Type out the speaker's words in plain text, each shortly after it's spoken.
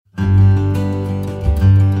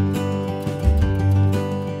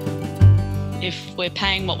if we're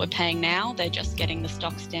paying what we're paying now, they're just getting the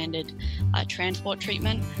stock standard transport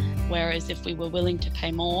treatment. Whereas if we were willing to pay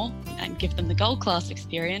more and give them the gold class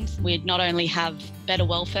experience, we'd not only have better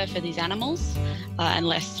welfare for these animals and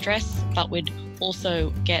less stress, but we'd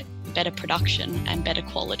also get better production and better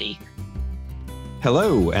quality.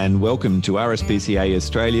 Hello and welcome to RSPCA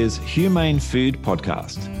Australia's Humane Food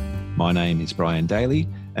Podcast. My name is Brian Daly,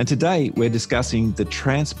 and today we're discussing the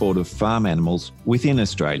transport of farm animals within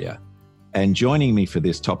Australia. And joining me for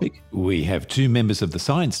this topic, we have two members of the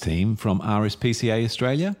science team from RSPCA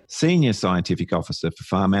Australia, Senior Scientific Officer for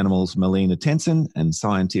Farm Animals, Melina Tenson, and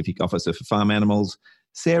Scientific Officer for Farm Animals,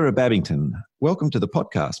 Sarah Babington. Welcome to the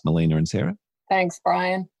podcast, Melina and Sarah. Thanks,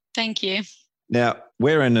 Brian. Thank you. Now,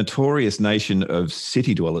 we're a notorious nation of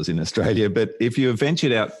city dwellers in Australia, but if you have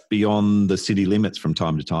ventured out beyond the city limits from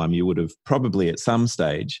time to time, you would have probably at some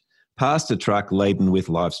stage passed a truck laden with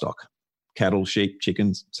livestock, cattle, sheep,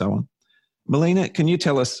 chickens, so on. Melina, can you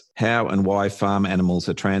tell us how and why farm animals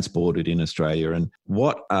are transported in Australia and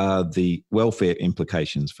what are the welfare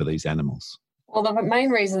implications for these animals? Well, the main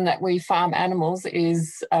reason that we farm animals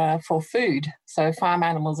is for food. So farm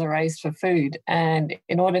animals are raised for food. And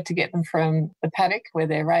in order to get them from the paddock where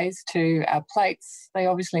they're raised to our plates, they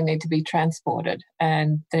obviously need to be transported.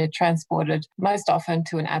 And they're transported most often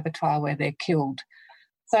to an abattoir where they're killed.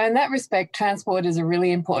 So in that respect, transport is a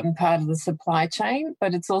really important part of the supply chain,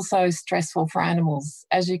 but it's also stressful for animals.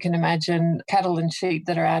 As you can imagine, cattle and sheep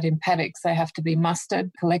that are out in paddocks, they have to be mustered,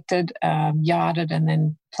 collected, yarded, and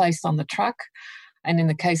then placed on the truck. And in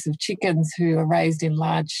the case of chickens who are raised in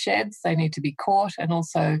large sheds, they need to be caught and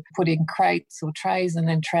also put in crates or trays and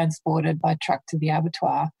then transported by truck to the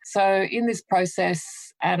abattoir. So in this process,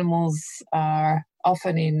 animals are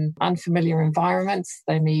often in unfamiliar environments.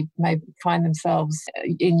 They may find themselves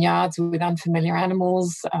in yards with unfamiliar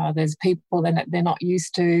animals. There's people that they're not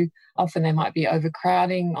used to. Often there might be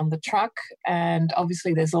overcrowding on the truck. And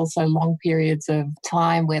obviously there's also long periods of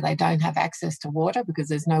time where they don't have access to water because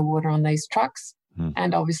there's no water on these trucks.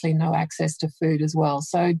 And obviously no access to food as well.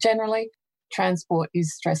 So generally, transport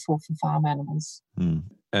is stressful for farm animals.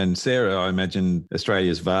 And Sarah, I imagine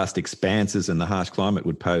Australia's vast expanses and the harsh climate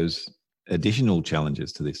would pose additional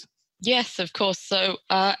challenges to this. Yes, of course. So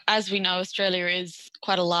as we know, Australia is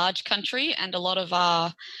quite a large country and a lot of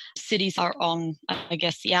our cities are on,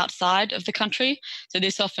 the outside of the country. So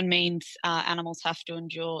this often means animals have to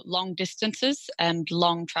endure long distances and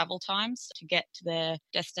long travel times to get to their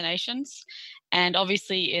destinations. And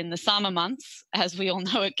obviously in the summer months, as we all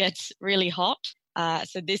know, it gets really hot.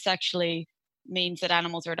 So this actually means that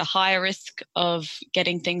animals are at a higher risk of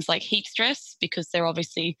getting things like heat stress because they're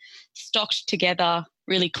obviously stocked together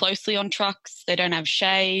really closely on trucks. They don't have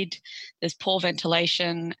shade, there's poor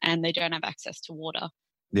ventilation, and they don't have access to water.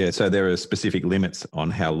 Yeah, so there are specific limits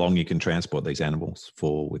on how long you can transport these animals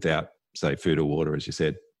for without, say, food or water, as you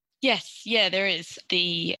said. Yes, there is.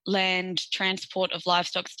 The Land Transport of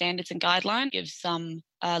Livestock Standards and Guideline gives some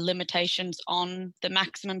limitations on the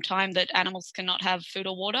maximum time that animals cannot have food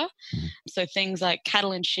or water. So things like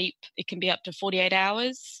cattle and sheep, it can be up to 48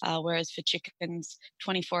 hours, whereas for chickens,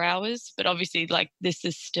 24 hours. But obviously, this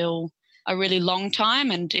is still a really long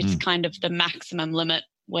time, and it's kind of the maximum limit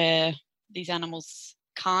where these animals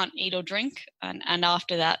can't eat or drink. And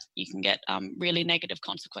after that, you can get really negative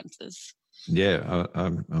consequences. Yeah,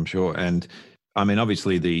 I'm sure. And I mean,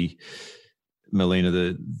 obviously,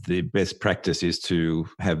 Melina, the best practice is to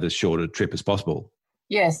have as short a trip as possible.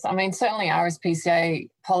 Yes, I mean, certainly RSPCA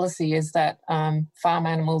policy is that farm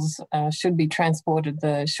animals should be transported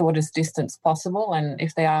the shortest distance possible. And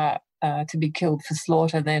if they are to be killed for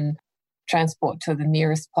slaughter, then transport to the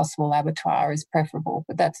nearest possible abattoir is preferable.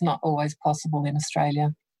 But that's not always possible in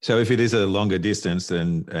Australia. So if it is a longer distance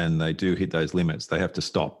and they do hit those limits, they have to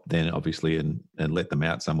stop then obviously and let them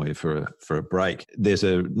out somewhere for a break. There's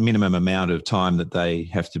a minimum amount of time that they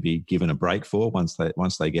have to be given a break for once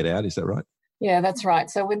they get out. Is that right? Yeah, that's right.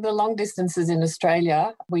 So with the long distances in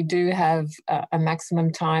Australia, we do have a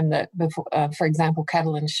maximum time that, for example,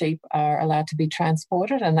 cattle and sheep are allowed to be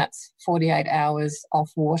transported, and that's 48 hours off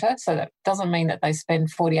water. So that doesn't mean that they spend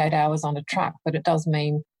 48 hours on a truck, but it does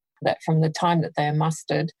mean that from the time that they're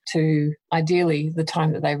mustered to ideally the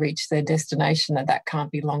time that they reach their destination, that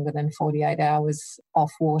can't be longer than 48 hours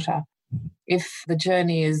off water. If the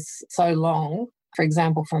journey is so long, for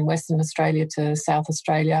example, from Western Australia to South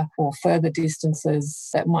Australia or further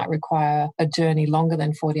distances that might require a journey longer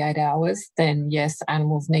than 48 hours, then yes,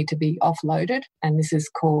 animals need to be offloaded. And this is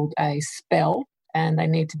called a spell. And they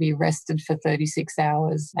need to be rested for 36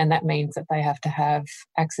 hours. And that means that they have to have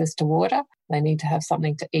access to water, they need to have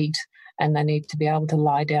something to eat, and they need to be able to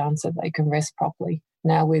lie down so they can rest properly.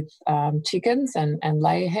 Now with chickens and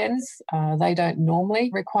layer hens, they don't normally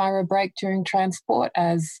require a break during transport,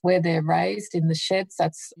 as where they're raised in the sheds,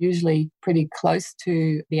 that's usually pretty close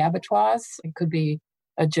to the abattoirs. It could be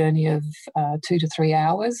a journey of 2 to 3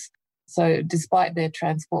 hours. So despite their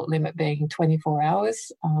transport limit being 24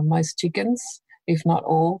 hours, most chickens, if not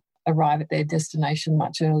all, arrive at their destination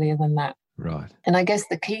much earlier than that. Right. And I guess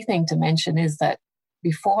the key thing to mention is that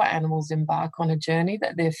before animals embark on a journey,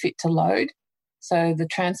 that they're fit to load. So the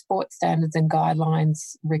transport standards and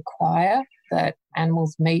guidelines require that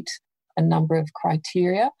animals meet a number of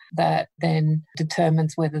criteria that then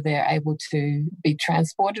determines whether they're able to be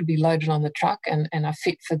transported, be loaded on the truck and are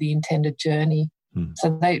fit for the intended journey.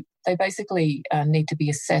 So they basically need to be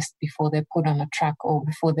assessed before they're put on a truck or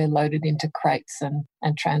before they're loaded into crates and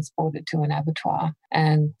transported to an abattoir.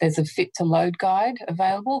 And there's a fit to load guide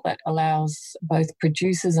available that allows both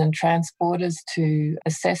producers and transporters to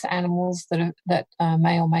assess animals that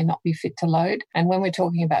may or may not be fit to load. And when we're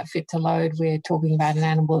talking about fit to load, we're talking about an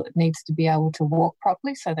animal that needs to be able to walk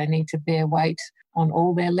properly, so they need to bear weight on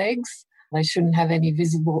all their legs. They shouldn't have any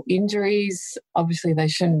visible injuries. Obviously, they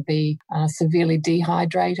shouldn't be severely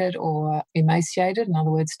dehydrated or emaciated, in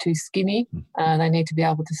other words, too skinny. They need to be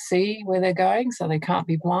able to see where they're going, so they can't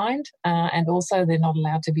be blind. And also, they're not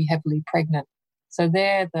allowed to be heavily pregnant. So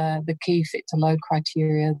they're the key fit to load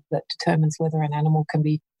criteria that determines whether an animal can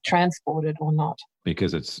be transported or not.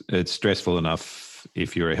 Because it's stressful enough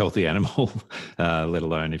if you're a healthy animal, let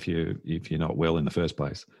alone if you're not well in the first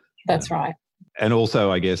place. That's right. And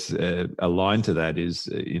also, I guess, aligned to that is,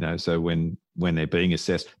 so when they're being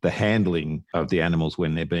assessed, the handling of the animals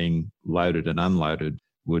when they're being loaded and unloaded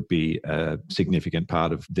would be a significant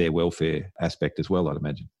part of their welfare aspect as well, I'd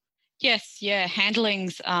imagine. Yes, yeah,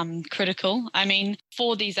 handling's critical. I mean,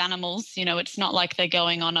 for these animals, it's not like they're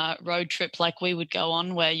going on a road trip like we would go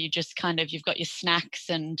on, where you just you've got your snacks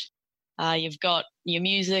and you've got your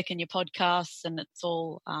music and your podcasts and it's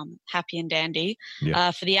all happy and dandy.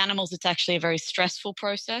 Yeah. For the animals, it's actually a very stressful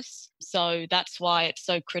process. So that's why it's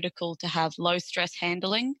so critical to have low stress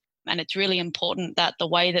handling. And it's really important that the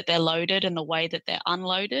way that they're loaded and the way that they're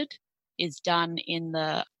unloaded is done in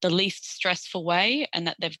the least stressful way, and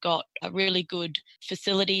that they've got really good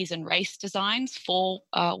facilities and race designs for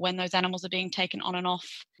when those animals are being taken on and off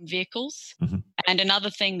vehicles. Mm-hmm. And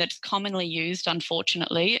another thing that's commonly used,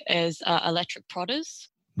 unfortunately, is electric prodders,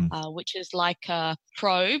 which is like a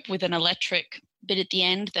probe with an electric bit at the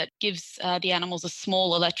end that gives the animals a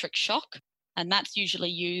small electric shock. And that's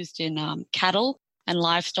usually used in cattle and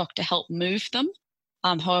livestock to help move them.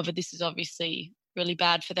 However, this is obviously really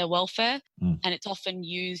bad for their welfare, and it's often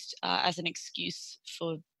used as an excuse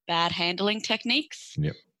for bad handling techniques.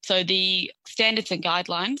 Yep. So the standards and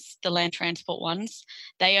guidelines, the land transport ones,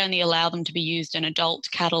 they only allow them to be used in adult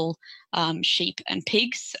cattle, sheep and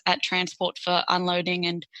pigs at transport for unloading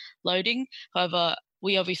and loading. However,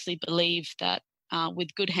 we obviously believe that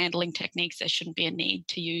with good handling techniques, there shouldn't be a need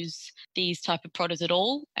to use these type of prodders at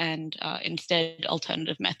all, and instead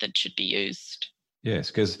alternative methods should be used.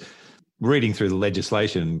 Yes, because reading through the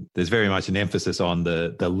legislation, there's very much an emphasis on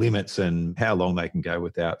the limits and how long they can go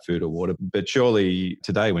without food or water. But surely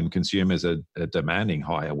today, when consumers are demanding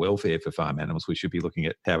higher welfare for farm animals, we should be looking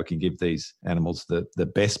at how we can give these animals the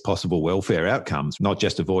best possible welfare outcomes, not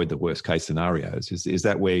just avoid the worst case scenarios. Is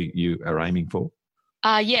that where you are aiming for?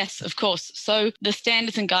 Yes, of course. So the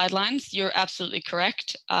standards and guidelines, you're absolutely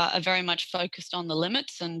correct, are very much focused on the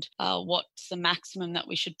limits and what's the maximum that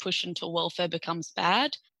we should push until welfare becomes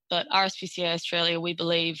bad. But RSPCA Australia, we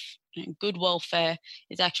believe good welfare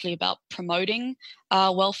is actually about promoting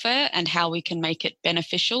welfare and how we can make it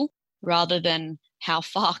beneficial rather than how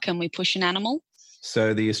far can we push an animal.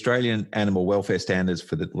 So the Australian Animal Welfare Standards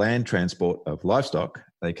for the land transport of livestock,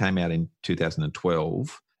 they came out in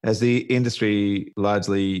 2012. Is the industry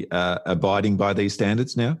largely abiding by these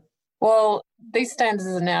standards now? Well, these standards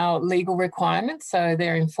are now legal requirements, so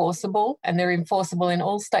they're enforceable, and they're enforceable in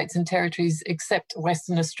all states and territories except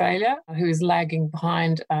Western Australia, who is lagging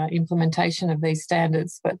behind implementation of these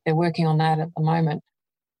standards, but they're working on that at the moment.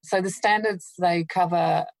 So the standards, they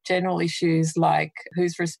cover general issues like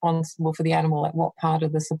who's responsible for the animal at what part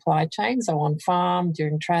of the supply chain, so on farm,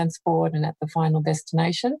 during transport and at the final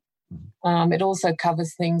destination. It also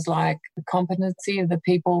covers things like the competency of the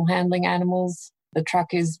people handling animals, the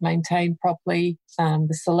truck is maintained properly,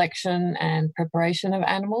 the selection and preparation of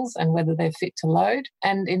animals and whether they're fit to load,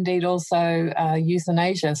 and indeed also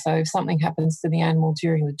euthanasia. So if something happens to the animal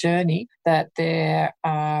during the journey, that there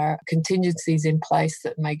are contingencies in place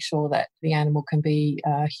that make sure that the animal can be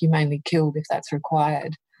humanely killed if that's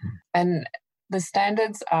required. And the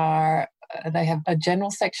standards are they have a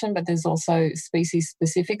general section, but there's also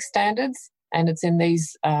species-specific standards. And it's in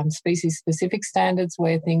these species-specific standards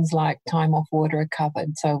where things like time off water are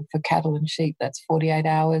covered. So for cattle and sheep, that's 48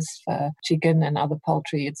 hours. For chicken and other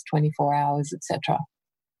poultry, it's 24 hours, etc.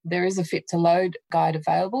 There is a Fit to Load guide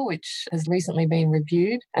available, which has recently been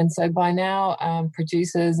reviewed. And so by now,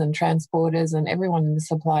 producers and transporters and everyone in the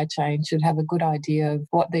supply chain should have a good idea of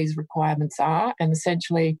what these requirements are. And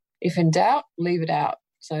essentially, if in doubt, leave it out.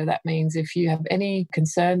 So that means if you have any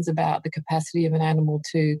concerns about the capacity of an animal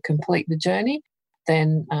to complete the journey,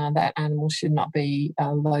 then that animal should not be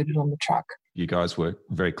loaded on the truck. You guys work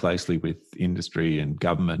very closely with industry and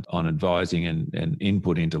government on advising and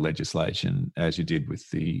input into legislation, as you did with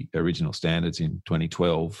the original standards in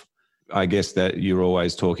 2012. I guess that you're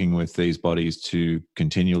always talking with these bodies to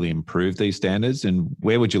continually improve these standards. And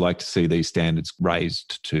where would you like to see these standards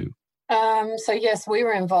raised to? So yes, we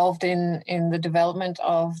were involved in the development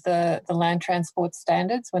of the land transport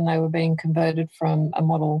standards when they were being converted from a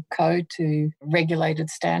model code to regulated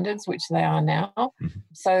standards, which they are now. Mm-hmm.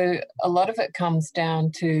 So a lot of it comes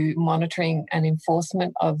down to monitoring and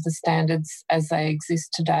enforcement of the standards as they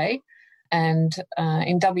exist today. And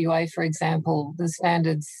in WA, for example, the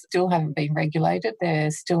standards still haven't been regulated.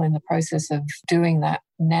 They're still in the process of doing that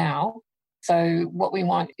now. So what we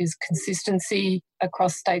want is consistency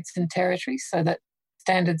across states and territories so that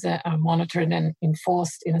standards are monitored and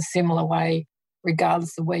enforced in a similar way,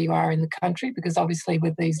 regardless of where you are in the country, because obviously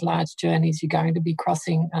with these large journeys, you're going to be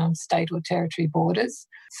crossing state or territory borders.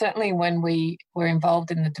 Certainly when we were involved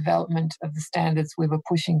in the development of the standards, we were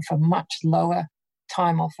pushing for much lower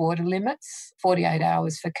time off water limits. 48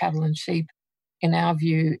 hours for cattle and sheep, in our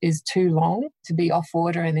view, is too long to be off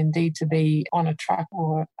water and indeed to be on a truck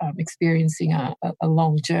or experiencing a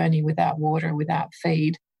long journey without water, without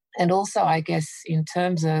feed. And also, I guess, in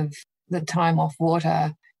terms of the time off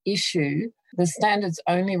water issue, the standards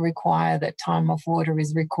only require that time off water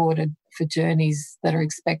is recorded for journeys that are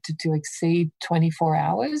expected to exceed 24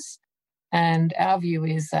 hours. And our view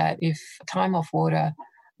is that if time off water,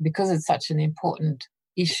 because it's such an important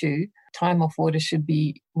issue, time off water should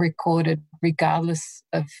be recorded regardless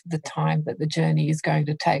of the time that the journey is going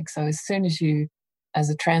to take. So as soon as you, as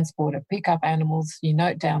a transporter, pick up animals, you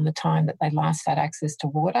note down the time that they last had access to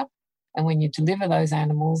water. And when you deliver those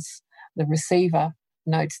animals, the receiver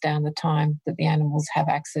notes down the time that the animals have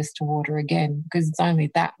access to water again, because it's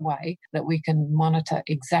only that way that we can monitor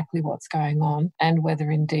exactly what's going on and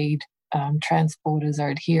whether indeed transporters are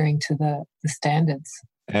adhering to the standards.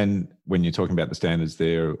 And when you're talking about the standards,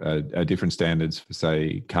 there are different standards for,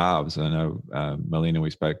 say, calves. I know, Melina, we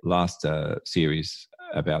spoke last series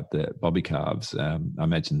about the bobby calves. I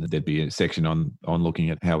imagine that there'd be a section on looking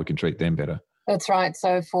at how we can treat them better. That's right.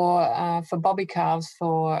 So for bobby calves,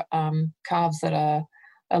 for calves that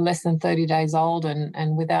are less than 30 days old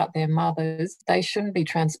and without their mothers, they shouldn't be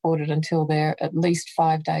transported until they're at least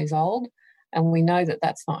 5 days old. And we know that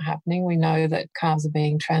that's not happening. We know that calves are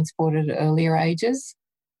being transported at earlier ages.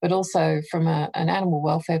 But also from an animal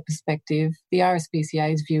welfare perspective, the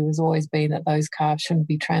RSPCA's view has always been that those calves shouldn't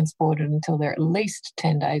be transported until they're at least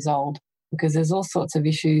 10 days old, because there's all sorts of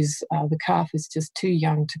issues. The calf is just too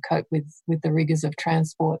young to cope with the rigours of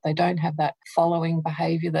transport. They don't have that following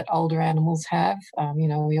behaviour that older animals have.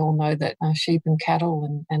 We all know that sheep and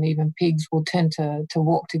cattle and even pigs will tend to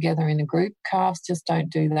walk together in a group. Calves just don't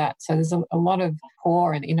do that. So there's a lot of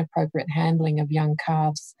poor and inappropriate handling of young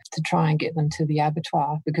calves to try and get them to the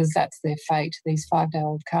abattoir, because that's their fate. These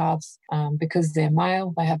 5-day-old calves, because they're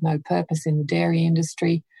male, they have no purpose in the dairy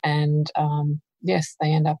industry, and yes,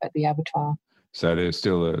 they end up at the abattoir. So there's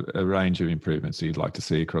still a range of improvements that you'd like to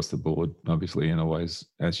see across the board, obviously, and always,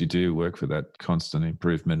 as you do, work for that constant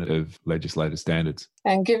improvement of legislated standards.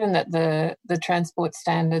 And given that the transport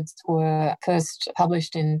standards were first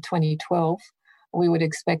published in 2012, we would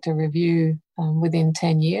expect a review within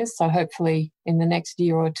 10 years. So hopefully in the next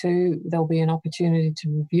year or two, there'll be an opportunity to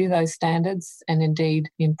review those standards and indeed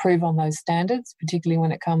improve on those standards, particularly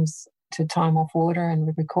when it comes to time off water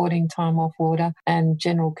and recording time off water and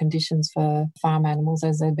general conditions for farm animals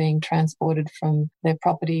as they're being transported from their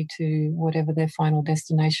property to whatever their final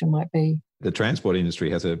destination might be. The transport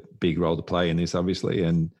industry has a big role to play in this, obviously,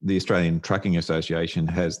 and the Australian Trucking Association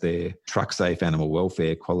has their Truck Safe Animal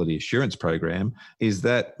Welfare Quality Assurance Program. Is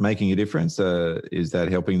that making a difference? Is that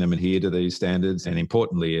helping them adhere to these standards? And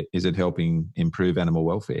importantly, is it helping improve animal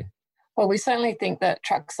welfare? Well, we certainly think that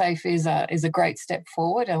Truck Safe is a great step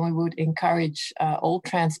forward, and we would encourage all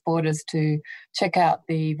transporters to check out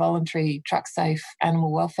the voluntary Truck Safe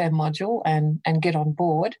animal welfare module and get on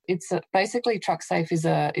board. It's basically Truck Safe is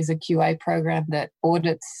a QA program that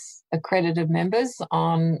audits accredited members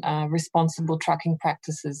on responsible trucking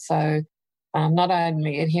practices. So not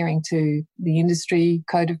only adhering to the industry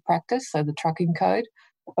code of practice, so the trucking code,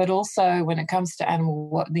 but also when it comes to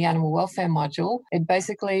the animal welfare module, it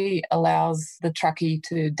basically allows the truckie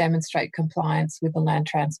to demonstrate compliance with the land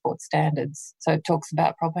transport standards. So it talks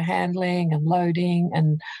about proper handling and loading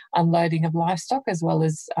and unloading of livestock, as well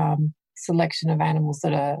as selection of animals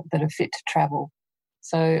that are fit to travel.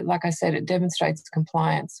 So like I said, it demonstrates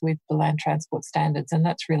compliance with the land transport standards, and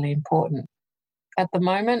that's really important. At the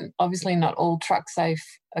moment, obviously not all TruckSafe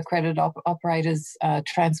accredited operators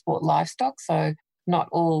transport livestock, so not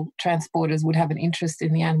all transporters would have an interest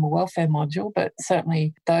in the animal welfare module, but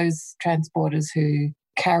certainly those transporters who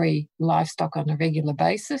carry livestock on a regular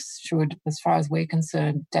basis should, as far as we're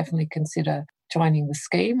concerned, definitely consider joining the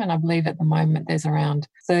scheme. And I believe at the moment there's around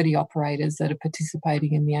 30 operators that are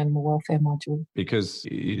participating in the animal welfare module. Because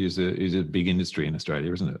it is a big industry in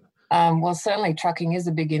Australia, isn't it? Well, certainly trucking is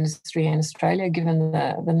a big industry in Australia, given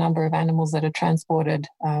the number of animals that are transported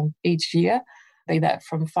each year, be that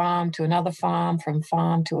from farm to another farm, from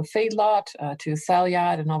farm to a feedlot, to a sale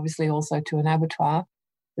yard, and obviously also to an abattoir.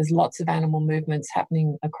 There's lots of animal movements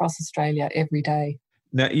happening across Australia every day.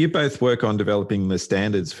 Now, you both work on developing the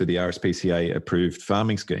standards for the RSPCA-approved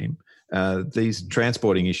farming scheme. These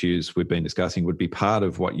transporting issues we've been discussing would be part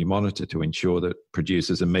of what you monitor to ensure that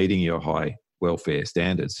producers are meeting your high welfare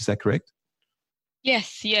standards. Is that correct?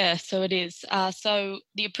 Yes, yeah, so it is. So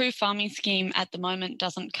the approved farming scheme at the moment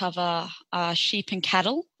doesn't cover sheep and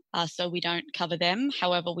cattle, so we don't cover them.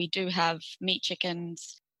 However, we do have meat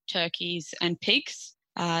chickens, turkeys and pigs.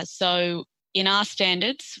 So in our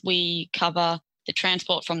standards, we cover the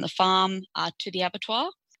transport from the farm to the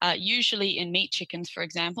abattoir. Usually in meat chickens, for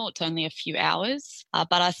example, it's only a few hours,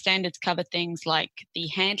 but our standards cover things like the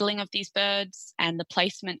handling of these birds and the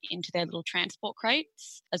placement into their little transport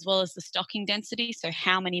crates, as well as the stocking density, so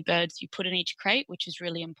how many birds you put in each crate, which is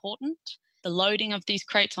really important. The loading of these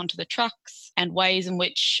crates onto the trucks and ways in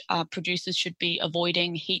which producers should be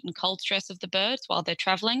avoiding heat and cold stress of the birds while they're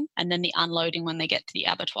travelling, and then the unloading when they get to the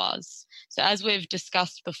abattoirs. So as we've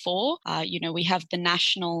discussed before, we have the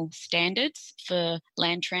national standards for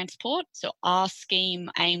land transport. So our scheme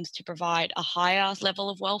aims to provide a higher level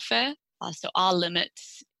of welfare. So our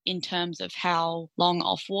limits in terms of how long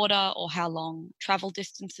off water or how long travel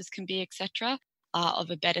distances can be, etc., are of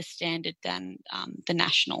a better standard than the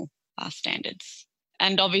national standards.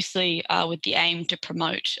 And obviously with the aim to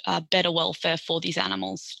promote better welfare for these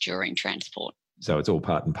animals during transport. So it's all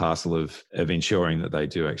part and parcel of ensuring that they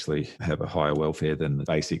do actually have a higher welfare than the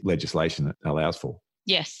basic legislation allows for.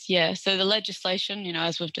 Yes, yeah. So the legislation,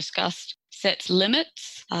 as we've discussed, sets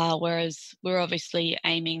limits, whereas we're obviously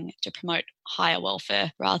aiming to promote higher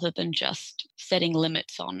welfare rather than just setting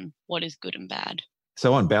limits on what is good and bad.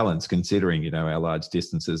 So on balance, considering, our large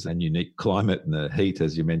distances and unique climate and the heat,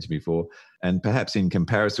 as you mentioned before, and perhaps in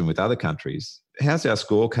comparison with other countries, how's our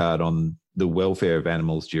scorecard on the welfare of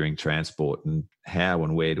animals during transport, and how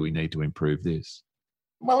and where do we need to improve this?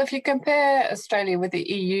 Well, if you compare Australia with the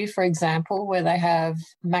EU, for example, where they have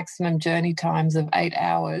maximum journey times of 8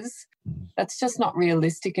 hours, that's just not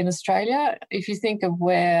realistic in Australia. If you think of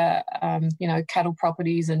where, cattle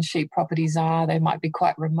properties and sheep properties are, they might be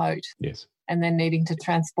quite remote. Yes. And then needing to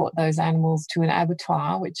transport those animals to an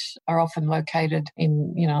abattoir, which are often located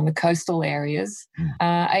in the coastal areas.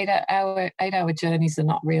 8-hour journeys are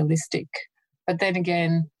not realistic. But then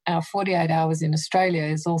again, our 48 hours in Australia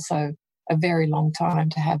is also a very long time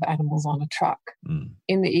to have animals on a truck.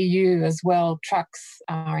 In the EU as well, trucks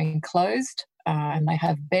are enclosed and they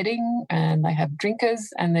have bedding and they have drinkers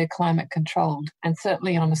and they're climate controlled. And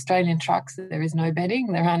certainly on Australian trucks, there is no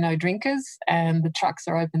bedding, there are no drinkers, and the trucks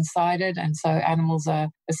are open-sided, and so animals are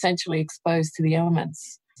essentially exposed to the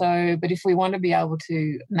elements. So, but if we want to be able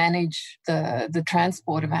to manage the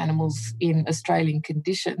transport of animals in Australian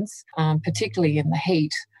conditions, particularly in the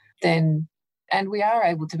heat, then and we are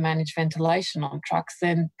able to manage ventilation on trucks,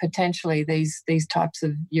 then potentially these types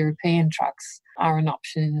of European trucks are an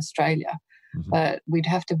option in Australia. But we'd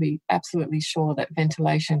have to be absolutely sure that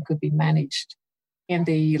ventilation could be managed. In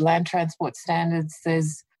the land transport standards,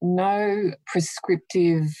 there's no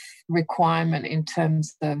prescriptive requirement in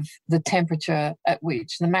terms of the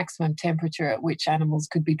maximum temperature at which animals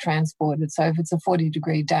could be transported. So if it's a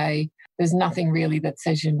 40-degree day, there's nothing really that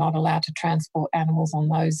says you're not allowed to transport animals on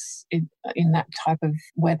those in that type of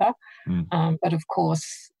weather. But of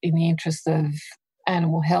course, in the interest of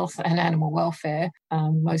animal health and animal welfare,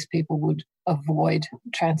 most people would avoid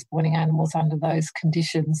transporting animals under those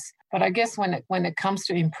conditions. But I guess when it comes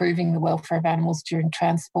to improving the welfare of animals during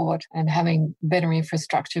transport and having better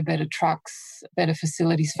infrastructure, better trucks, better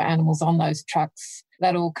facilities for animals on those trucks,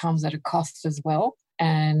 that all comes at a cost as well.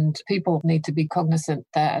 And people need to be cognizant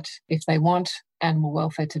that if they want animal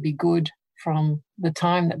welfare to be good from the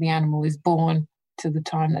time that the animal is born to the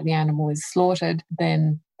time that the animal is slaughtered,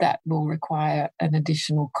 then that will require an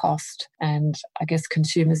additional cost. And I guess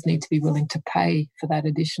consumers need to be willing to pay for that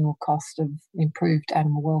additional cost of improved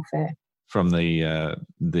animal welfare. From the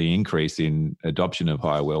increase in adoption of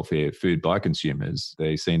higher welfare food by consumers,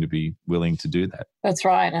 they seem to be willing to do that. That's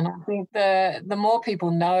right. And I think the more people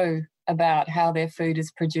know about how their food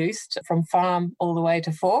is produced from farm all the way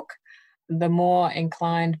to fork, the more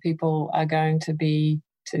inclined people are going to be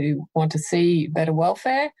to want to see better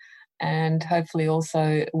welfare, and hopefully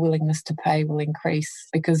also willingness to pay will increase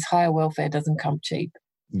because higher welfare doesn't come cheap.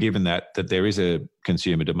 Given that there is a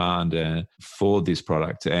consumer demand for this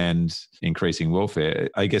product and increasing welfare,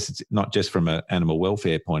 I guess it's not just from an animal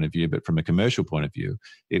welfare point of view, but from a commercial point of view,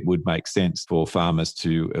 it would make sense for farmers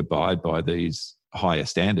to abide by these higher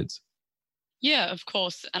standards. Yeah, of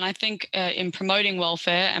course. And I think in promoting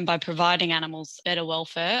welfare and by providing animals better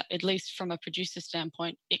welfare, at least from a producer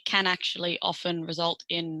standpoint, it can actually often result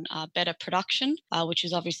in better production, which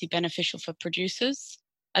is obviously beneficial for producers.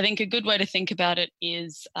 I think a good way to think about it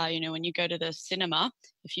is, when you go to the cinema,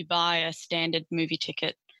 if you buy a standard movie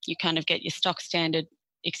ticket, you kind of get your stock standard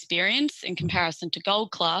experience in comparison to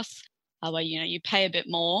gold class, where, you pay a bit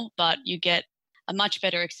more, but you get a much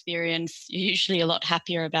better experience. You're usually a lot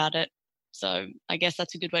happier about it. So I guess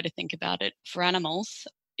that's a good way to think about it for animals.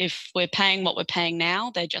 If we're paying what we're paying now,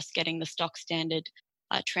 they're just getting the stock standard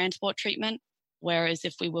transport treatment. Whereas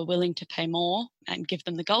if we were willing to pay more and give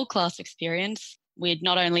them the gold class experience, we'd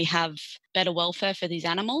not only have better welfare for these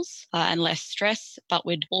animals and less stress, but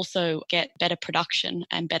we'd also get better production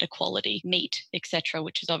and better quality meat, etc.,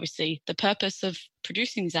 which is obviously the purpose of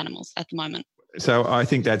producing these animals at the moment. So I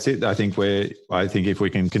think that's it. I think if we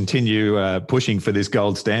can continue pushing for this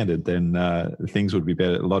gold standard, then things would be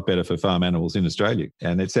a lot better for farm animals in Australia.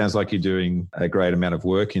 And it sounds like you're doing a great amount of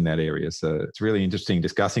work in that area. So it's really interesting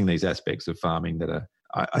discussing these aspects of farming that are,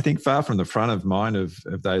 I think, far from the front of mind of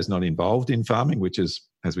those not involved in farming, which is,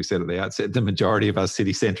 as we said at the outset, the majority of us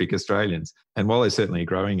city-centric Australians. And while there's certainly a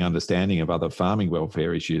growing understanding of other farming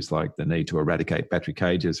welfare issues like the need to eradicate battery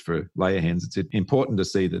cages for layer hens, it's important to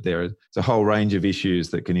see that there's a whole range of issues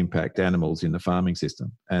that can impact animals in the farming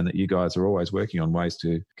system, and that you guys are always working on ways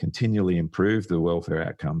to continually improve the welfare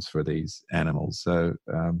outcomes for these animals. So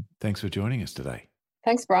thanks for joining us today.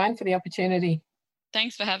 Thanks, Brian, for the opportunity.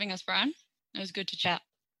 Thanks for having us, Brian. It was good to chat.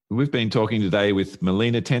 We've been talking today with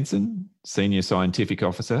Melina Tenson, Senior Scientific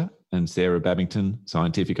Officer, and Sarah Babington,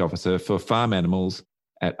 Scientific Officer for Farm Animals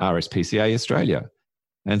at RSPCA Australia.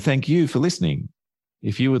 And thank you for listening.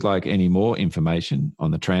 If you would like any more information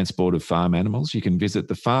on the transport of farm animals, you can visit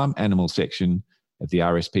the Farm Animal section of the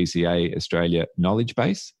RSPCA Australia Knowledge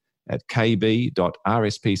Base at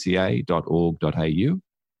kb.rspca.org.au.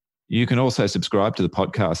 You can also subscribe to the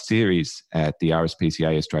podcast series at the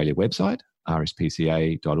RSPCA Australia website,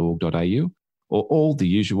 rspca.org.au, or all the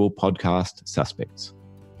usual podcast suspects.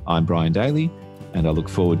 I'm Brian Daly, and I look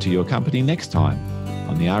forward to your company next time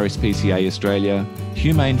on the RSPCA Australia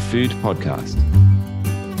Humane Food Podcast.